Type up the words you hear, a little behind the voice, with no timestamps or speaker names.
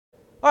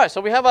All right,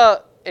 so we have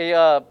a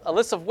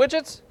list of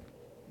widgets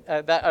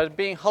that are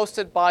being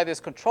hosted by this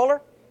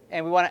controller,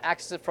 and we want to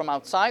access it from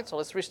outside. So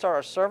let's restart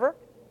our server.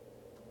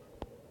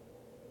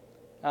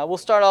 We'll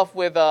start off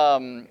with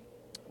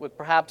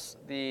perhaps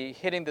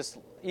hitting this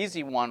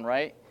easy one,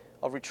 right,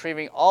 of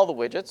retrieving all the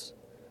widgets.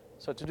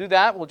 So to do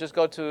that, we'll just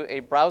go to a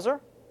browser,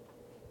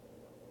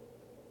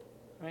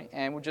 right,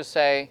 and we'll just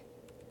say,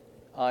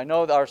 I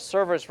know that our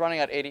server is running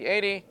at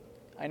 8080.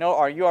 I know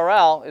our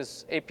URL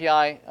is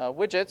API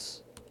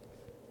widgets.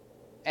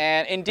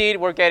 And indeed,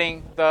 we're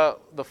getting the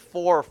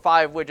 4 or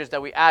 5 widgets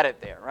that we added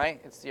there,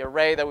 right? It's the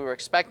array that we were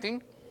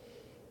expecting.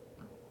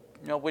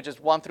 You know, widgets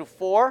 1 through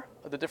 4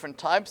 of the different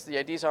types. The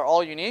IDs are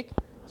all unique.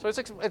 So it's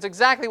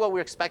exactly what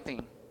we're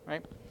expecting,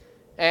 right?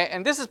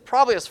 And this is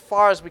probably as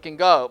far as we can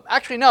go.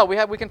 Actually, no,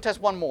 we can test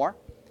one more.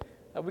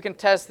 We can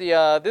test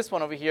this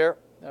one over here.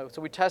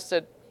 So we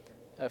tested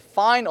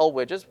find all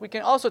widgets. We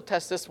can also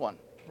test this one,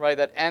 right,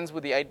 that ends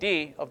with the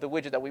ID of the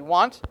widget that we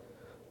want.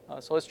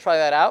 So let's try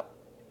that out.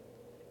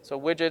 So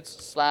widgets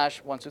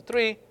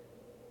 /123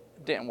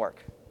 didn't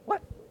work.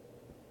 What?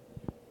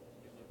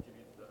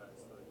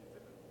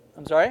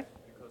 I'm sorry?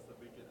 Because the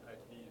widget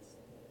ID is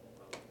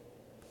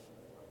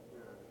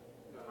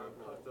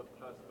the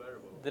class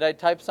variable. Did I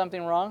type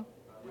something wrong?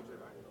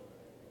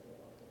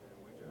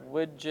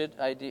 Widget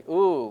ID.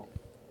 Ooh,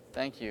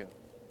 thank you.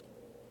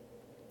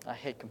 I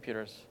hate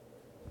computers.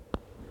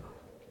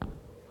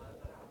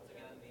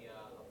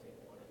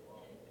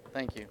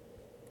 Thank you.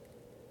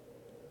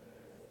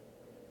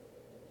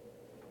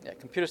 Yeah,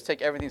 computers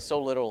take everything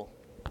so literal.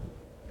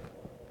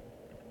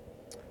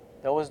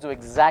 They always do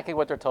exactly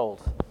what they're told.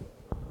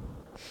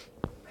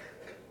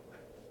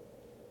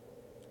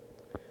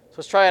 So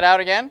let's try it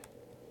out again.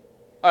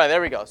 All right, there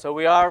we go. So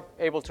we are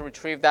able to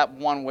retrieve that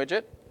one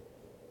widget,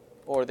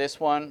 or this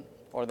one,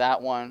 or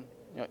that one,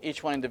 you know,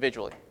 each one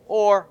individually,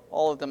 or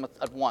all of them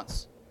at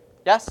once.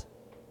 Yes?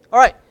 All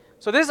right.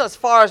 So this is as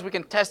far as we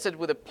can test it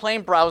with a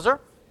plain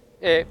browser.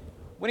 We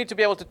need to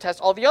be able to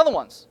test all the other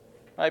ones,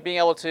 right? Being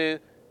able to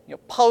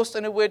post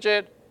a new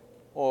widget,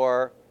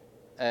 or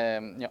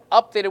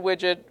update a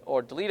widget,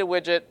 or delete a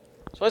widget.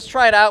 So let's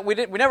try it out. We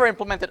never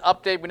implemented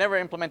update. We never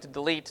implemented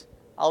delete.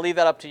 I'll leave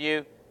that up to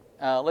you.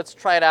 Let's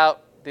try it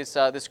out.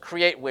 This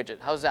create widget.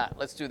 How's that?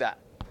 Let's do that.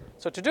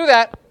 So to do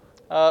that,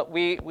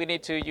 we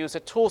need to use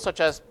a tool such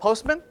as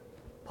Postman.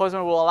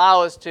 Postman will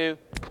allow us to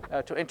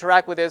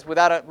interact with this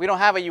without we don't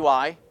have a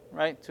UI,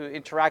 right, to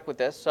interact with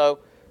this.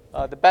 So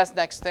the best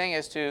next thing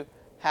is to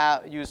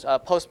use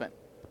Postman.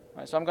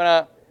 Right, so I'm going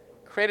to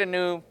create a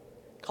new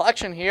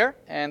collection here,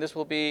 and this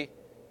will be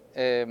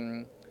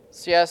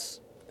CS.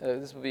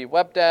 This will be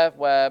webdev,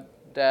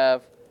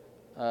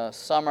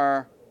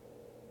 summer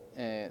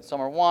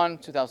 1,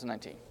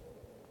 2019.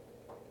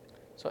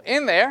 So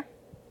in there,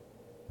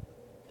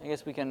 I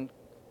guess we can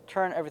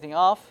turn everything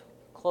off,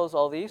 close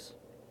all these.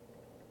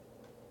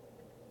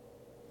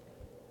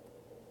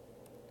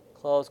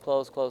 Close,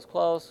 close, close,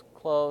 close,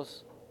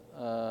 close.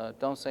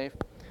 Don't save.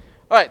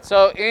 All right,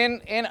 so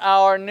in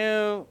our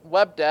new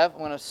webdev, I'm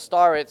going to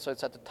star it so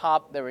it's at the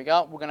top. There we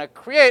go. We're going to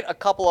create a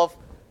couple of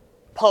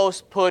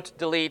post, put,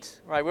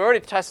 delete. Right, we already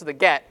tested the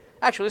get.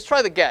 Actually, let's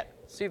try the get.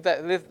 Let's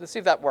see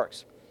if that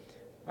works.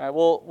 All right,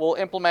 we'll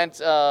implement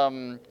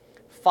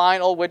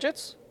find all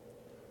widgets.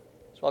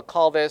 So I'll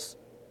call this.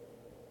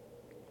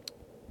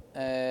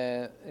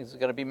 It's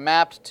going to be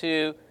mapped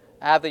to.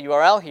 I have the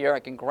URL here.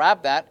 I can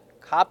grab that,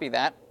 copy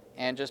that,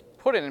 and just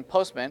put it in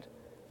Postman.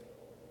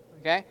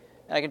 Okay.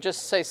 And I can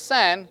just say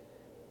send,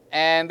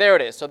 and there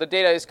it is. So the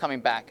data is coming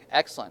back.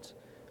 Excellent.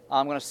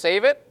 I'm going to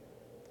save it.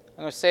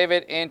 I'm going to save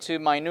it into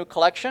my new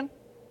collection,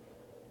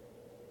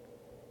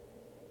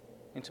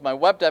 into my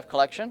webdev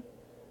collection.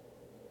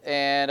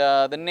 And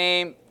the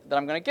name that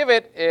I'm going to give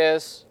it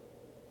is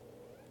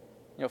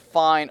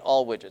find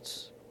all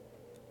widgets.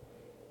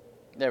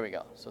 There we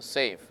go. So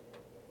save.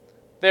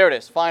 There it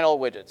is. Find all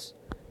widgets.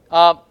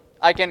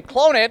 I can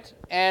clone it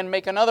and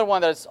make another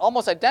one that's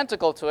almost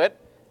identical to it.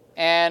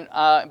 And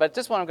but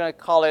this one I'm going to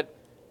call it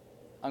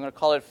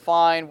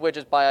find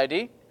widgets by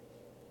ID.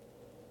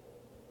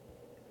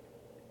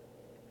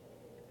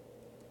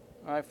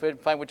 All right,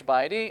 find widget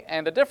by ID.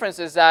 And the difference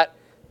is that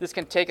this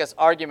can take as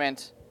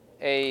argument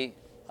a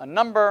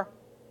number.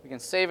 We can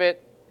save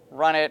it,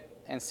 run it,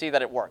 and see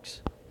that it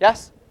works.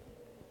 Yes?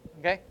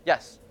 Okay.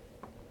 Yes.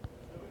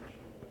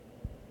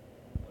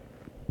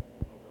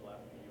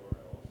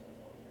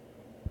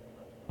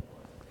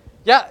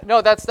 Yeah.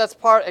 No. That's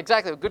part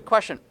exactly. Good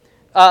question.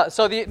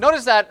 So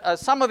notice that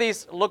some of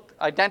these look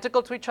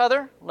identical to each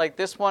other, like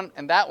this one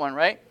and that one,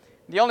 right?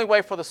 The only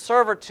way for the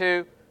server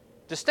to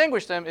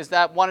distinguish them is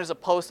that one is a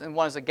post and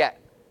one is a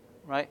get,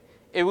 right?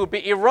 It would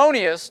be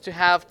erroneous to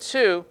have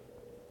two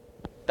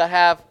that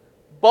have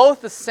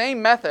both the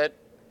same method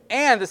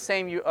and the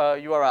same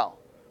URL.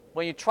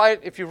 When you try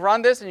it, if you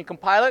run this and you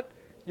compile it,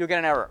 you'll get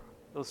an error.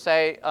 It'll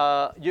say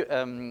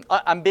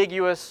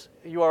ambiguous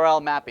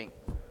URL mapping,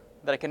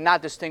 that I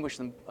cannot distinguish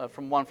them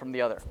from one from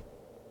the other.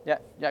 Yeah,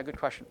 good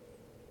question.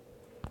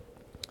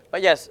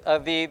 But yes,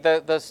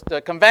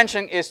 the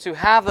convention is to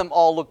have them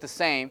all look the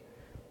same,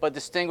 but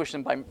distinguish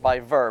them by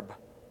verb.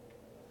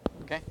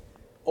 Okay?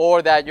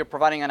 Or that you're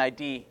providing an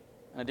ID,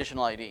 an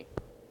additional ID.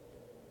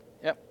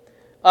 Yep.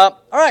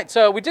 All right,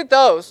 so we did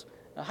those.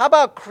 Now, how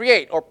about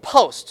create or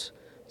post?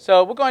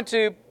 So I'm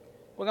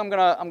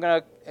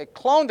gonna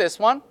clone this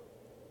one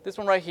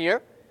right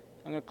here.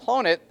 I'm gonna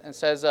clone it, and it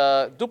says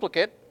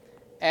duplicate,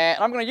 and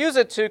I'm gonna use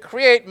it to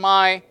create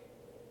my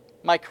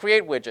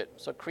create widget.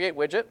 So create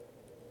widget,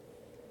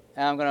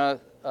 and I'm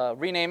gonna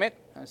rename it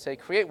and say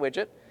create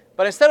widget.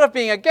 But instead of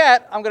being a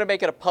get, I'm gonna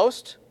make it a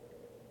post.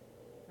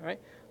 All right.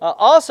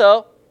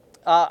 Also,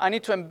 I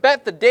need to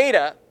embed the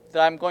data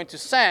that I'm going to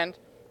send.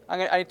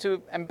 I need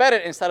to embed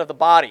it inside of the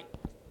body.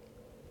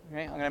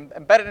 Okay? I'm going to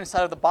embed it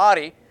inside of the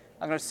body.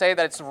 I'm going to say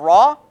that it's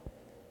raw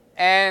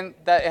and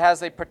that it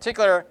has a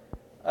particular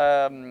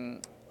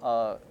encoding.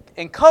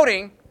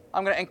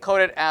 I'm going to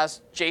encode it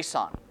as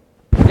JSON.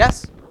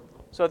 Yes?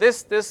 So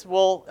this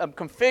will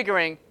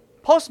configuring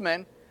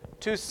Postman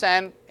to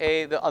send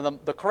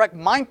the correct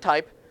MIME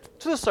type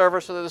to the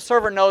server so that the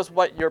server knows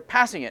what you're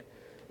passing it.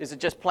 Is it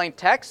just plain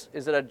text?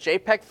 Is it a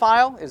JPEG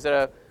file? Is it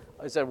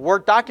a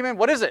Word document?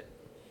 What is it?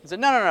 Is it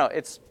no.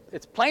 It's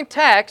plain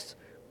text,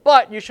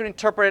 but you should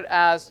interpret it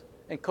as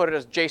encoded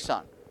as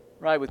JSON,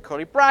 right? With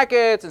curly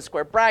brackets and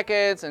square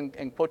brackets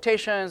and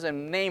quotations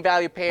and name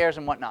value pairs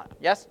and whatnot.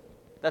 Yes?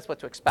 That's what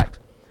to expect.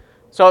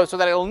 So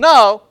that it'll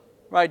know,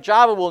 right?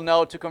 Java will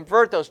know to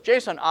convert those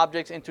JSON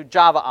objects into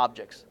Java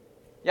objects.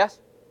 Yes?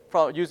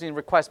 Using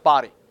request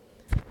body.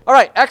 All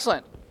right,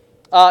 excellent.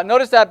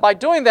 Notice that by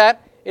doing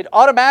that, it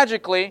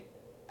automatically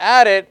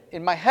added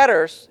in my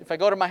headers. If I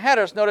go to my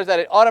headers, notice that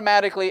it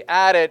automatically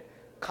added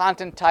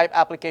content type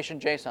application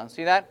JSON.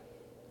 See that?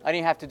 I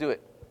didn't have to do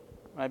it,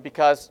 right?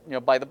 Because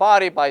by the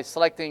body, by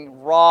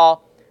selecting raw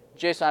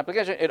JSON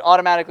application, it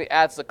automatically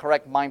adds the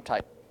correct MIME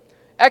type.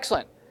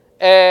 Excellent.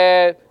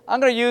 I'm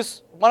going to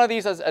use one of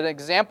these as an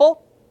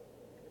example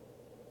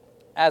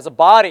as a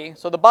body.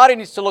 So the body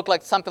needs to look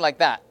like something like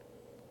that.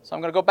 So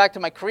I'm going to go back to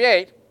my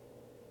create,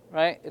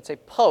 right? It's a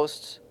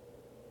post,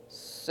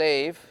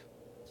 save.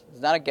 It's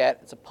not a get,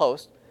 it's a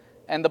post.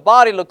 And the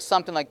body looks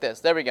something like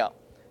this. There we go.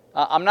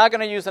 I'm not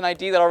going to use an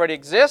ID that already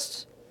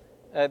exists.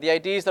 The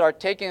IDs that are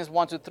taken is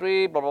 1, 2,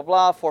 3, blah, blah,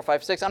 blah, 4,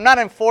 5, 6. I'm not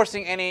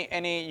enforcing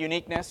any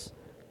uniqueness,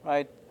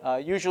 right?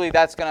 Usually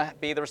that's going to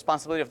be the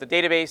responsibility of the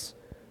database,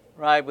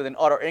 right, with an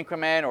auto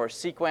increment or a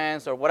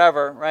sequence or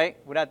whatever, right?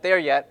 We're not there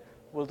yet.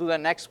 We'll do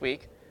that next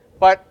week.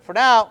 But for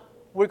now,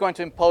 we're going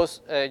to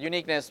impose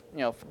uniqueness,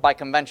 by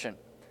convention.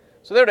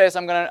 So there it is.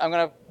 I'm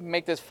gonna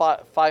make this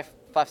 5,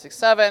 6,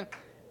 7.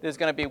 This is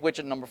going to be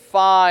widget number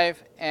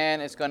 5,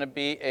 and it's going to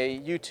be a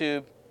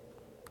YouTube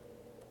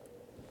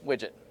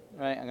widget.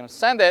 Right? I'm going to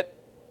send it.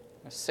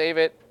 I'm going to save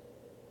it.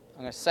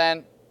 I'm going to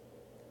send,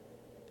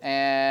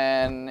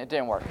 and it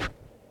didn't work.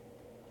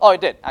 Oh, it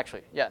did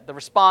actually. Yeah, the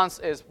response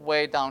is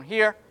way down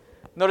here.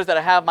 Notice that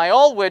I have my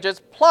old widgets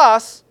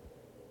plus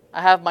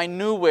I have my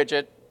new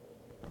widget,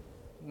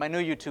 my new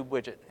YouTube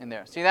widget in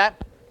there. See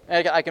that?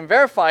 And I can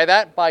verify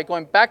that by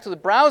going back to the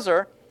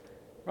browser.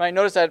 Right?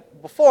 Notice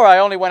that before I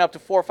only went up to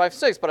 4, 5,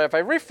 6, but if I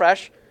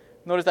refresh,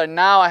 notice that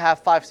now I have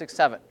 5, 6,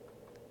 7.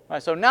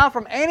 Right? So now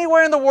from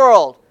anywhere in the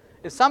world,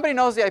 if somebody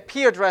knows the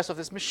IP address of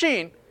this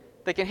machine,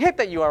 they can hit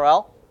that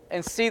URL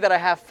and see that I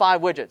have 5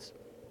 widgets.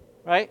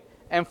 Right?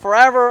 And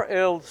forever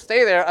it'll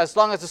stay there as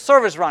long as the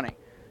server is running.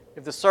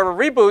 If the server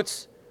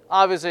reboots,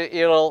 obviously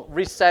it'll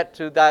reset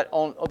to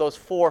those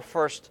 4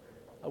 first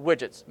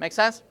widgets. Make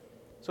sense?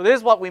 So this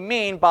is what we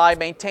mean by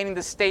maintaining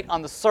the state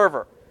on the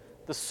server.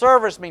 The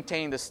server is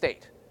maintaining the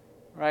state.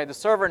 Right? The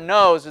server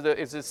knows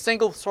it's a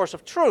single source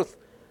of truth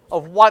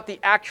of what the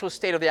actual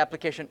state of the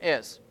application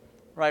is.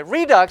 Right?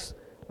 Redux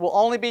will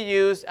only be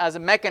used as a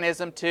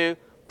mechanism to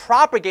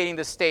propagating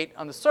the state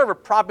on the server,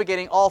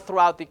 propagating all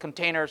throughout the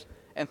containers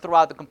and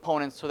throughout the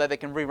components so that they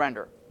can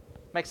re-render.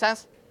 Make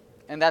sense?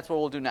 And that's what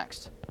we'll do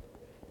next.